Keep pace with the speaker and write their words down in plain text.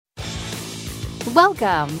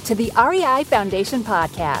Welcome to the REI Foundation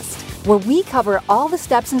Podcast, where we cover all the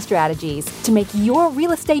steps and strategies to make your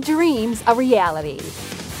real estate dreams a reality.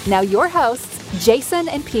 Now your hosts, Jason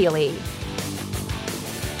and Peely.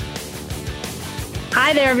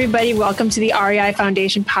 Hi there, everybody. Welcome to the REI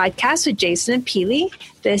Foundation Podcast with Jason and Peely.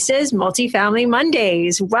 This is Multifamily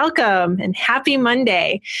Mondays. Welcome and happy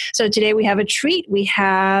Monday. So today we have a treat. We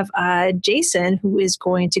have Jason, who is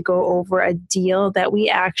going to go over a deal that we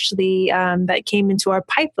actually, that came into our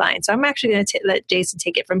pipeline. So I'm actually going to let Jason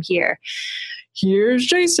take it from here. Here's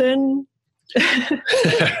Jason.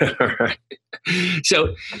 All right.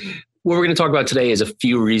 So what we're going to talk about today is a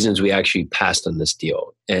few reasons we actually passed on this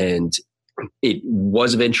deal. And it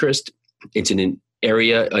was of interest. It's in an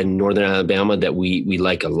area in northern Alabama that we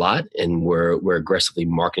like a lot, and we're aggressively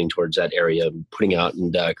marketing towards that area, putting out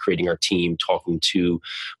and creating our team, talking to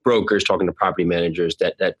brokers, talking to property managers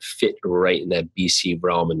that fit right in that BC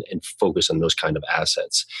realm and focus on those kind of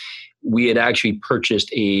assets. We had actually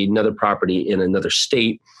purchased another property in another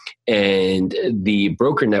state, and the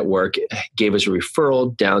broker network gave us a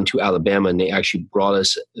referral down to Alabama, and they actually brought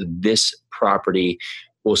us this property,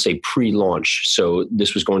 we'll say pre-launch. So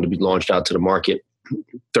this was going to be launched out to the market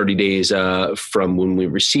 30 days from when we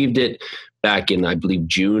received it back in, I believe,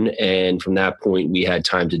 June. And from that point, we had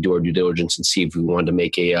time to do our due diligence and see if we wanted to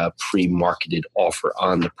make a pre-marketed offer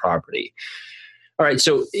on the property. All right,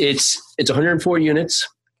 so it's 104 units.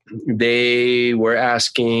 They were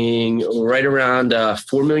asking right around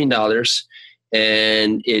 $4 million,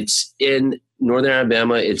 and it's in northern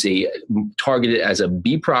Alabama. It's targeted as a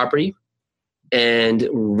B property, and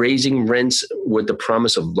raising rents with the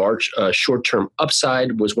promise of large short-term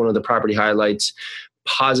upside was one of the property highlights.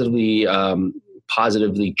 Positively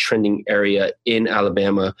trending area in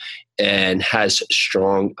Alabama and has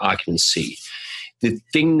strong occupancy. The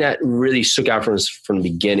thing that really stuck out from us from the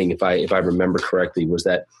beginning, if I remember correctly, was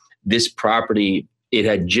that this property, it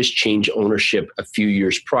had just changed ownership a few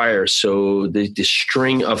years prior. So the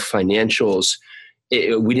string of financials,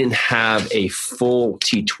 we didn't have a full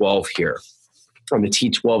T12 here. And the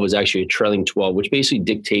T12 is actually a trailing 12, which basically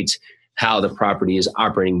dictates how the property is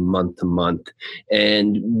operating month to month.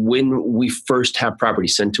 And when we first have property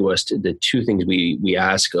sent to us, the two things we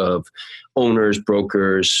ask of owners,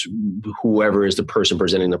 brokers, whoever is the person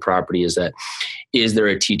presenting the property is that, is there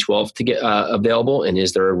a T12 to get available, and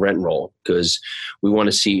is there a rent roll? Because we want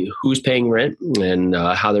to see who's paying rent and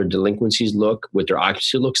how their delinquencies look, what their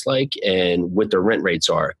occupancy looks like, and what their rent rates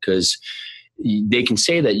are. Because they can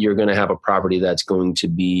say that you're going to have a property that's going to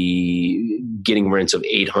be getting rents of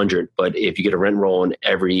 $800, but if you get a rent roll and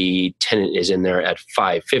every tenant is in there at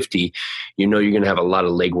 $550, you know you're going to have a lot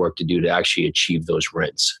of legwork to do to actually achieve those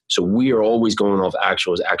rents. So we are always going off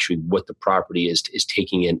actually what the property is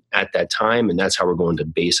taking in at that time, and that's how we're going to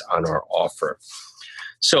base on our offer.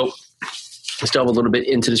 So let's delve a little bit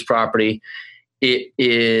into this property. It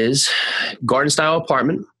is garden style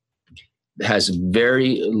apartment. Has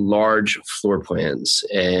very large floor plans,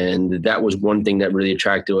 and that was one thing that really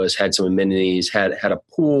attracted us. Had some amenities, had a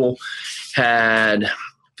pool, had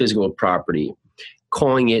physical property.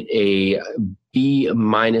 Calling it a B-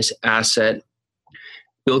 asset,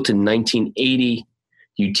 built in 1980.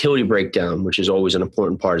 Utility breakdown, which is always an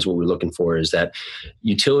important part, is what we're looking for, is that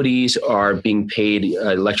utilities are being paid,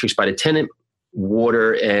 electric's by the tenant,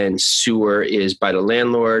 water and sewer is by the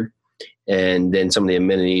landlord. And then some of the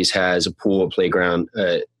amenities has a pool, a playground,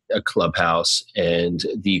 a clubhouse, and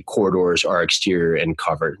the corridors are exterior and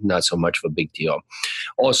covered. Not so much of a big deal.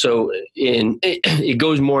 Also, it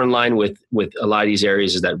goes more in line with a lot of these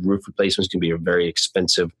areas, is that roof replacements can be a very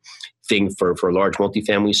expensive thing for a large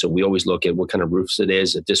multifamily. So we always look at what kind of roofs it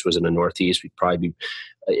is. If this was in the Northeast, we'd probably be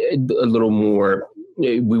a little more.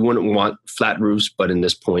 We wouldn't want flat roofs, but in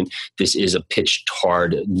this point, this is a pitch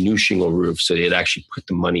tarred new shingle roof. So they'd actually put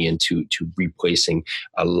the money into replacing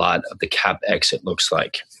a lot of the CapEx, it looks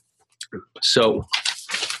like. So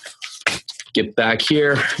get back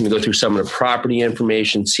here and go through some of the property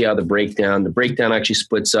information, see how the breakdown actually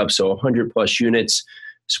splits up. So 100 plus units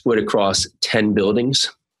split across 10 buildings.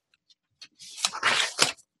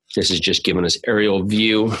 This is just giving us aerial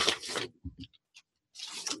view.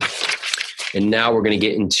 And now we're going to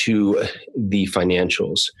get into the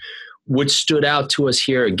financials. What stood out to us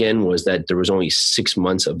here again was that there was only 6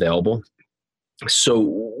 months available.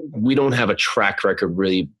 So we don't have a track record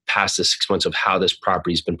really past the 6 months of how this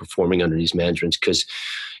property has been performing under these managements, because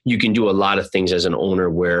you can do a lot of things as an owner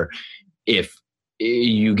where if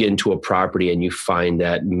you get into a property and you find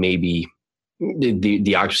that maybe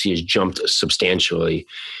the occupancy has jumped substantially,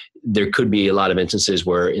 there could be a lot of instances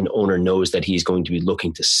where an owner knows that he's going to be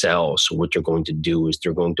looking to sell. So what they're going to do is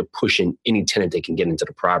they're going to push in any tenant they can get into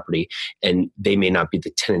the property, and they may not be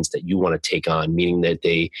the tenants that you want to take on, meaning that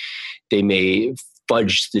they may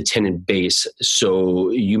fudge the tenant base.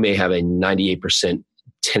 So you may have a 98%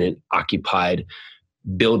 tenant occupied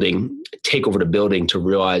building, take over the building to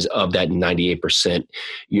realize of that 98%,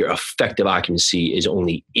 your effective occupancy is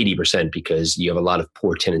only 80% because you have a lot of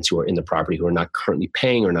poor tenants who are in the property who are not currently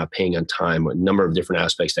paying or not paying on time, or a number of different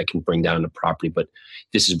aspects that can bring down the property. But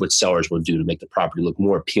this is what sellers will do to make the property look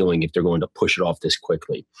more appealing if they're going to push it off this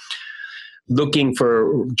quickly. Looking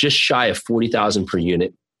for just shy of $40,000 per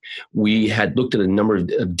unit. We had looked at a number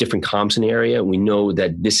of different comps in the area. We know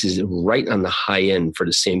that this is right on the high end for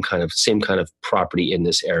the same kind of property in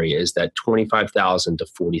this area. Is that 25,000 to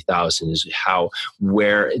 40,000 is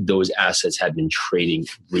where those assets had been trading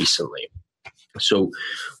recently. So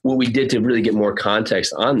what we did to really get more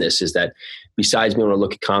context on this is that besides being able to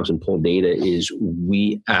look at comps and pull data, is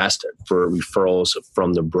we asked for referrals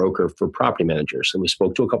from the broker for property managers. And we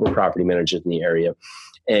spoke to a couple of property managers in the area.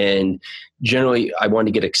 And generally, I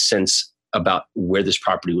wanted to get a sense about where this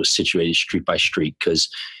property was situated street by street. Because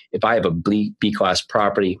if I have a B-class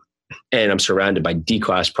property and I'm surrounded by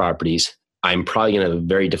D-class properties, I'm probably going to have a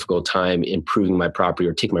very difficult time improving my property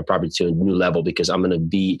or taking my property to a new level, because I'm going to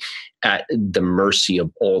be at the mercy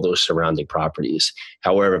of all those surrounding properties.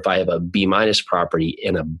 However, if I have a B- property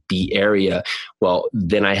in a B area, well,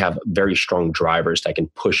 then I have very strong drivers that can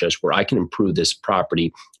push us where I can improve this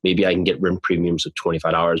property. Maybe I can get rent premiums of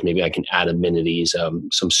 $25. Maybe I can add amenities,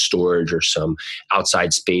 some storage or some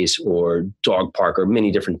outside space or dog park or many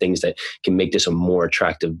different things that can make this a more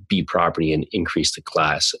attractive B property and increase the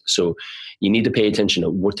class. So you need to pay attention to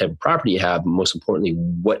what type of property you have. Most importantly,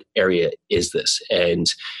 what area is this? And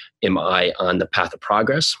am I on the path of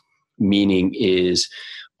progress? Meaning,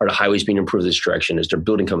 are the highways being improved this direction? Is there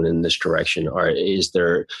building coming in this direction? Or is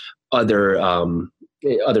there other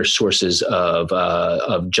sources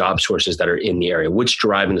of job sources that are in the area? What's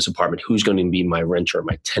driving this apartment? Who's going to be my renter or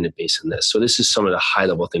my tenant base in this? So this is some of the high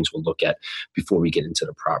level things we'll look at before we get into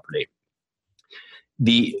the property.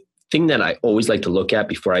 The thing that I always like to look at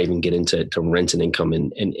before I even get into rent and income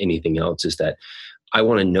and anything else is that I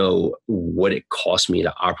want to know what it costs me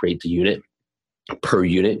to operate the unit per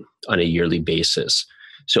unit on a yearly basis.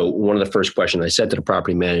 So one of the first questions I said to the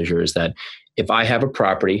property manager is that if I have a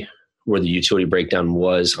property where the utility breakdown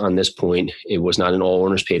was on this point, it was not an all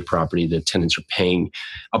owners paid property, the tenants are paying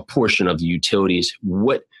a portion of the utilities,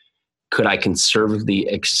 what could I conservatively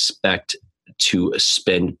expect to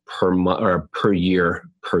spend per month or per year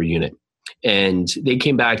per unit? And they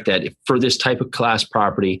came back that for this type of class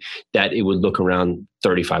property, that it would look around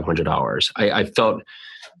 $3,500. I felt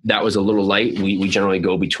that was a little light. We generally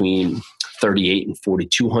go between $3,800 and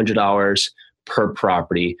 $4,200 per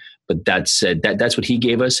property. But that said, that's what he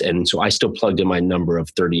gave us. And so I still plugged in my number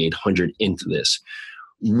of $3,800 into this.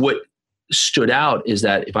 What stood out is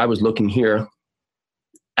that if I was looking here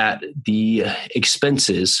at the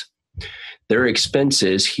expenses, their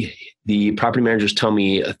expenses, the property managers tell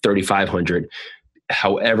me $3,500.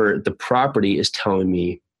 However, the property is telling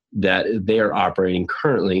me that they are operating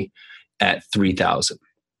currently at $3,000.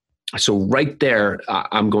 So right there,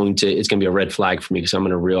 it's going to be a red flag for me, because I'm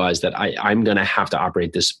going to realize that I'm going to have to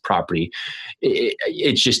operate this property.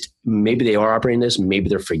 It's just, maybe they are operating this. Maybe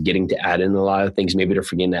they're forgetting to add in a lot of things. Maybe they're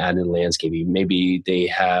forgetting to add in landscaping. Maybe they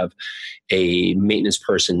have a maintenance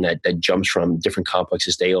person that jumps from different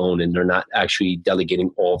complexes they own, and they're not actually delegating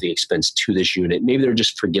all the expense to this unit. Maybe they're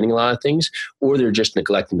just forgetting a lot of things, or they're just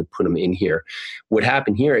neglecting to put them in here. What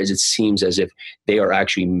happened here is it seems as if they are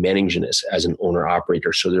actually managing this as an owner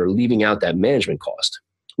operator. So they're leaving out that management cost.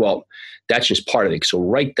 Well, that's just part of it. So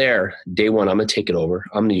right there, day one, I'm going to take it over.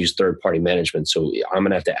 I'm going to use third-party management. So I'm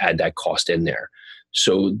going to have to add that cost in there.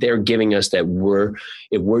 So they're giving us that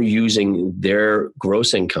if we're using their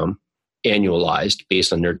gross income annualized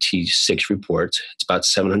based on their T6 reports, it's about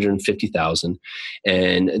 $750,000.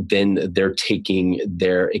 And then they're taking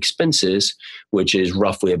their expenses, which is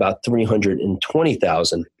roughly about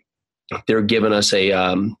 $320,000. They're giving us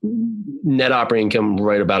a net operating income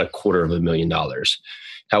right about $250,000.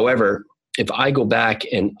 However, if I go back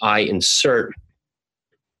and I insert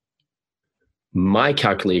my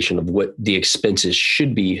calculation of what the expenses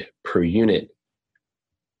should be per unit,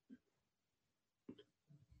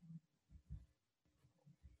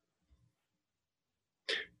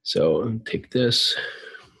 so take this,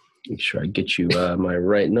 make sure I get you my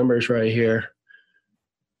right numbers right here.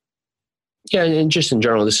 Yeah, and just in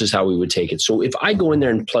general, this is how we would take it. So if I go in there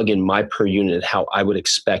and plug in my per unit, how I would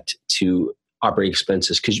expect to operating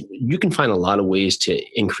expenses, because you can find a lot of ways to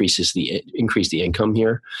increase the income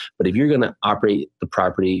here. But if you're going to operate the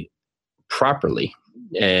property properly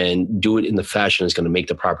and do it in the fashion that's going to make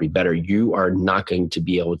the property better, you are not going to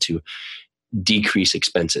be able to decrease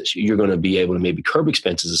expenses. You're going to be able to maybe curb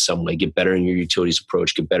expenses in some way, get better in your utilities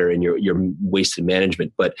approach, get better in your wasted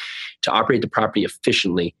management. But to operate the property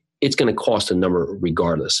efficiently, it's going to cost a number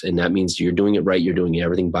regardless. And that means you're doing it right. You're doing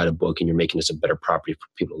everything by the book, and you're making this a better property for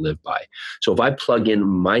people to live by. So if I plug in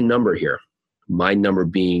my number here, my number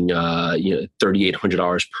being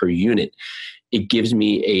 $3,800 per unit, it gives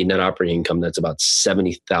me a net operating income that's about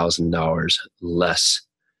 $70,000 less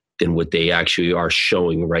than what they actually are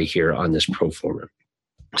showing right here on this pro forma.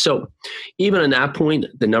 So even on that point,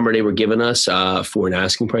 the number they were giving us for an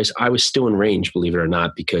asking price, I was still in range, believe it or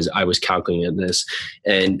not, because I was calculating this.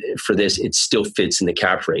 And for this, it still fits in the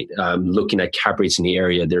cap rate. Looking at cap rates in the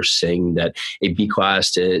area, they're saying that a B class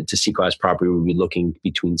to C class property would be looking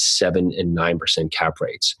between 7 and 9% cap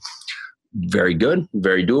rates. Very good,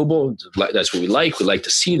 very doable. That's what we like. We like to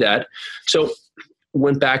see that. So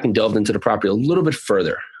went back and delved into the property a little bit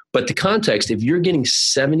further. But the context, if you're getting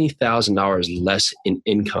 $70,000 less in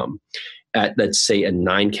income at, let's say, a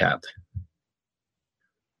 9 cap,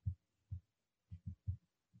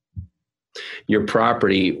 your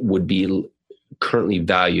property would be currently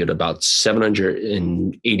valued about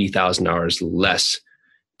 $780,000 less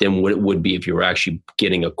than what it would be if you were actually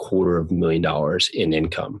getting $250,000 in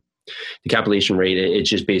income. The capitalization rate, it's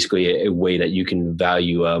just basically a way that you can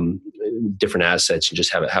value different assets and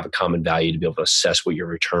just have a common value to be able to assess what your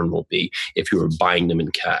return will be if you were buying them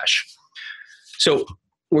in cash. So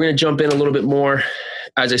we're going to jump in a little bit more.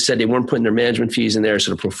 As I said, they weren't putting their management fees in there,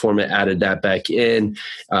 so the pro forma added that back in.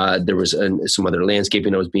 There was some other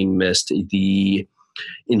landscaping that was being missed. The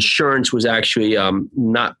insurance was actually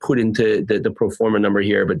not put into the pro forma number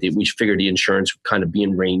here, but we figured the insurance would kind of be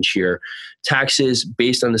in range here. Taxes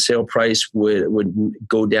based on the sale price would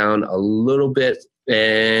go down a little bit.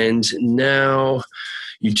 And now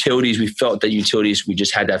utilities, we felt that utilities, we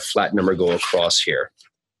just had that flat number go across here.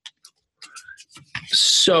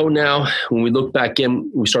 So now when we look back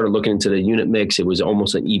in, we started looking into the unit mix. It was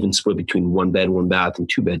almost an even split between 1 bed, 1 bath, and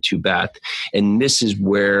 2 bed, 2 bath. And this is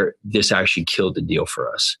where this actually killed the deal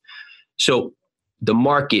for us. So the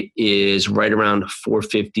market is right around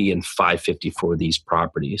 $450 and $550 for these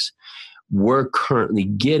properties. We're currently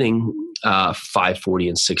getting $540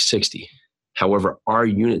 and $660. However, our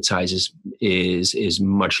unit size is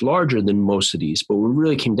much larger than most of these. But what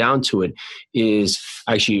really came down to it is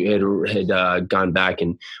actually had gone back,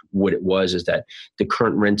 and what it was is that the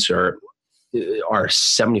current rents are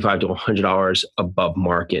 $75 to $100 above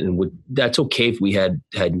market. And that's okay if we had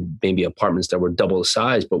maybe apartments that were double the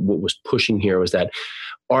size. But what was pushing here was that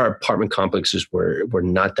our apartment complexes were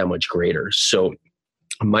not that much greater. So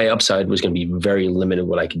my upside was going to be very limited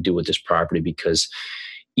what I could do with this property, because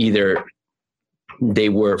either they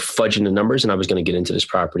were fudging the numbers and I was going to get into this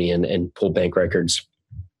property and pull bank records,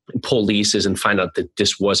 pull leases and find out that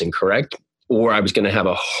this wasn't correct, or I was going to have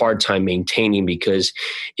a hard time maintaining, because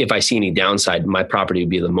if I see any downside, my property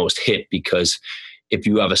would be the most hit, because if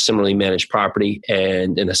you have a similarly managed property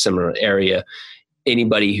and in a similar area,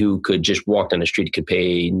 anybody who could just walk down the street could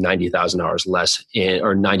pay $90,000 less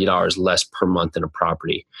or $90 less per month in a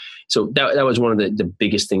property. So that was one of the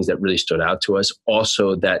biggest things that really stood out to us.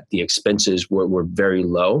 Also, that the expenses were very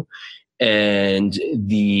low, and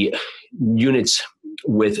the units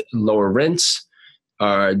with lower rents,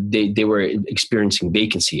 they were experiencing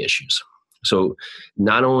vacancy issues. So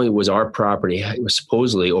not only was our property was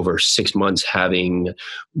supposedly over 6 months having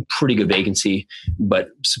pretty good vacancy,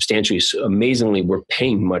 but substantially, amazingly, we're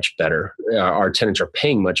paying much better. Our tenants are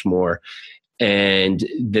paying much more. And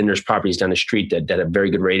then there's properties down the street that have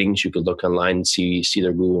very good ratings. You could look online and see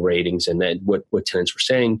their Google ratings and what tenants were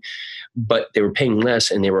saying, but they were paying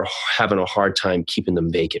less and they were having a hard time keeping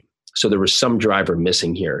them vacant. So there was some driver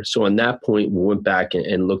missing here. So on that point, we went back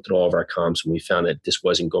and looked at all of our comps, and we found that this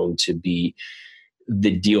wasn't going to be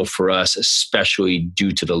the deal for us, especially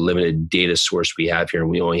due to the limited data source we have here.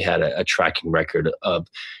 And we only had a tracking record of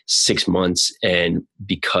 6 months, and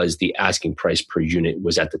because the asking price per unit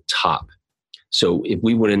was at the top. So if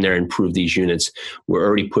we went in there and improved these units, we're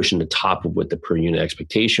already pushing the top of what the per unit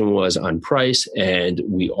expectation was on price. And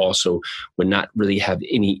we also would not really have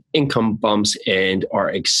any income bumps, and our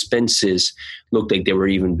expenses looked like they were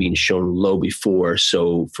even being shown low before.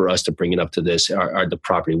 So for us to bring it up to this, the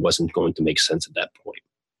property wasn't going to make sense at that point.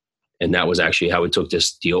 And that was actually how we took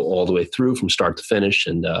this deal all the way through from start to finish.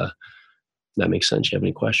 And That makes sense. You have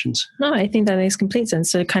any questions? No, I think that makes complete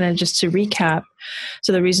sense. So kind of just to recap,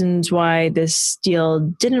 so the reasons why this deal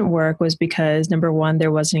didn't work was because, number one,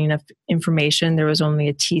 there wasn't enough information. There was only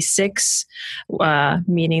a T6,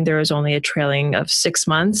 meaning there was only a trailing of 6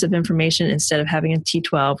 months of information instead of having a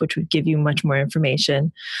T12, which would give you much more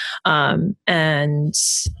information. And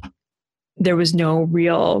there was no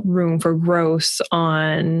real room for growth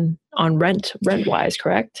on rent wise,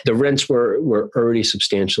 correct? The rents were already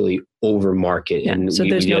substantially over market, and so we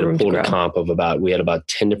there's no had room to pulled a grow. comp of we had about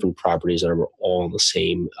 10 different properties that were all in the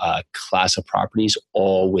same class of properties,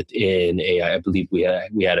 all within I believe we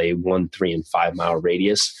had a 1, 3, and 5 mile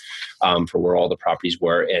radius for where all the properties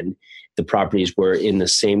were, and the properties were in the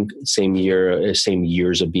same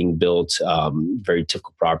years of being built. Very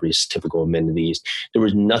typical properties, typical amenities. There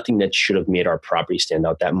was nothing that should have made our property stand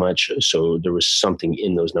out that much. So there was something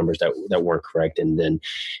in those numbers that weren't correct. And then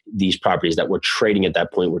these properties that were trading at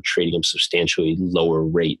that point were trading them substantially lower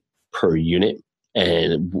rate per unit.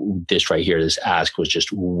 And this right here, this ask was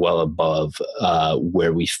just well above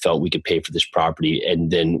where we felt we could pay for this property.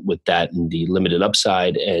 And then with that and the limited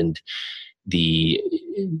upside and we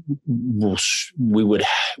would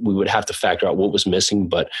have to factor out what was missing,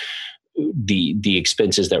 but the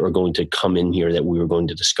expenses that were going to come in here that we were going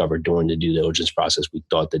to discover during the due diligence process, we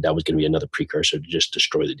thought that was going to be another precursor to just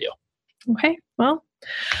destroy the deal. Okay, well,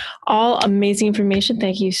 all amazing information.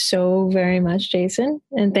 Thank you so very much, Jason.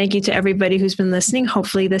 And thank you to everybody who's been listening.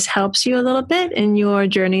 Hopefully this helps you a little bit in your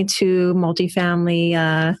journey to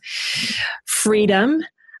multifamily freedom.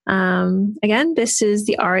 Again, this is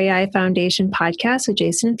the REI Foundation podcast with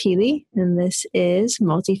Jason and Peely, and this is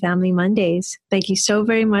Multifamily Mondays. Thank you so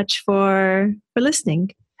very much for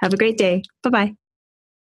listening. Have a great day. Bye-bye.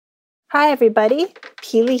 Hi, everybody.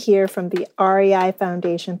 Peely here from the REI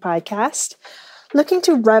Foundation podcast. Looking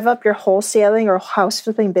to rev up your wholesaling or house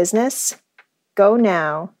flipping business? Go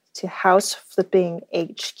now to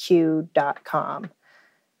houseflippinghq.com.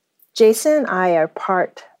 Jason and I are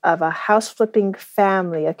part of a house flipping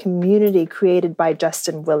family, a community created by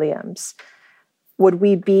Justin Williams. Would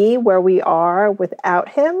we be where we are without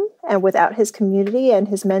him and without his community and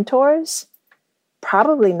his mentors?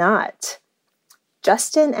 Probably not.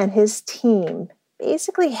 Justin and his team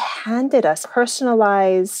basically handed us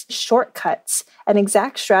personalized shortcuts and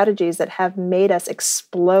exact strategies that have made us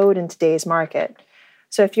explode in today's market.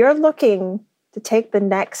 So if you're looking to take the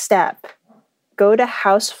next step, go to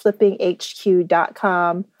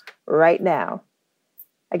houseflippinghq.com right now.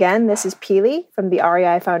 Again, this is Peely from the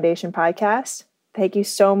REI Foundation podcast. Thank you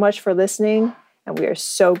so much for listening, and we are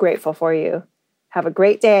so grateful for you. Have a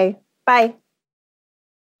great day. Bye.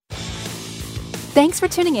 Thanks for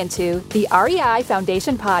tuning into the REI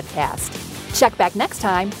Foundation podcast. Check back next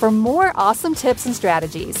time for more awesome tips and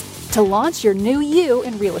strategies to launch your new you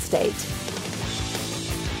in real estate.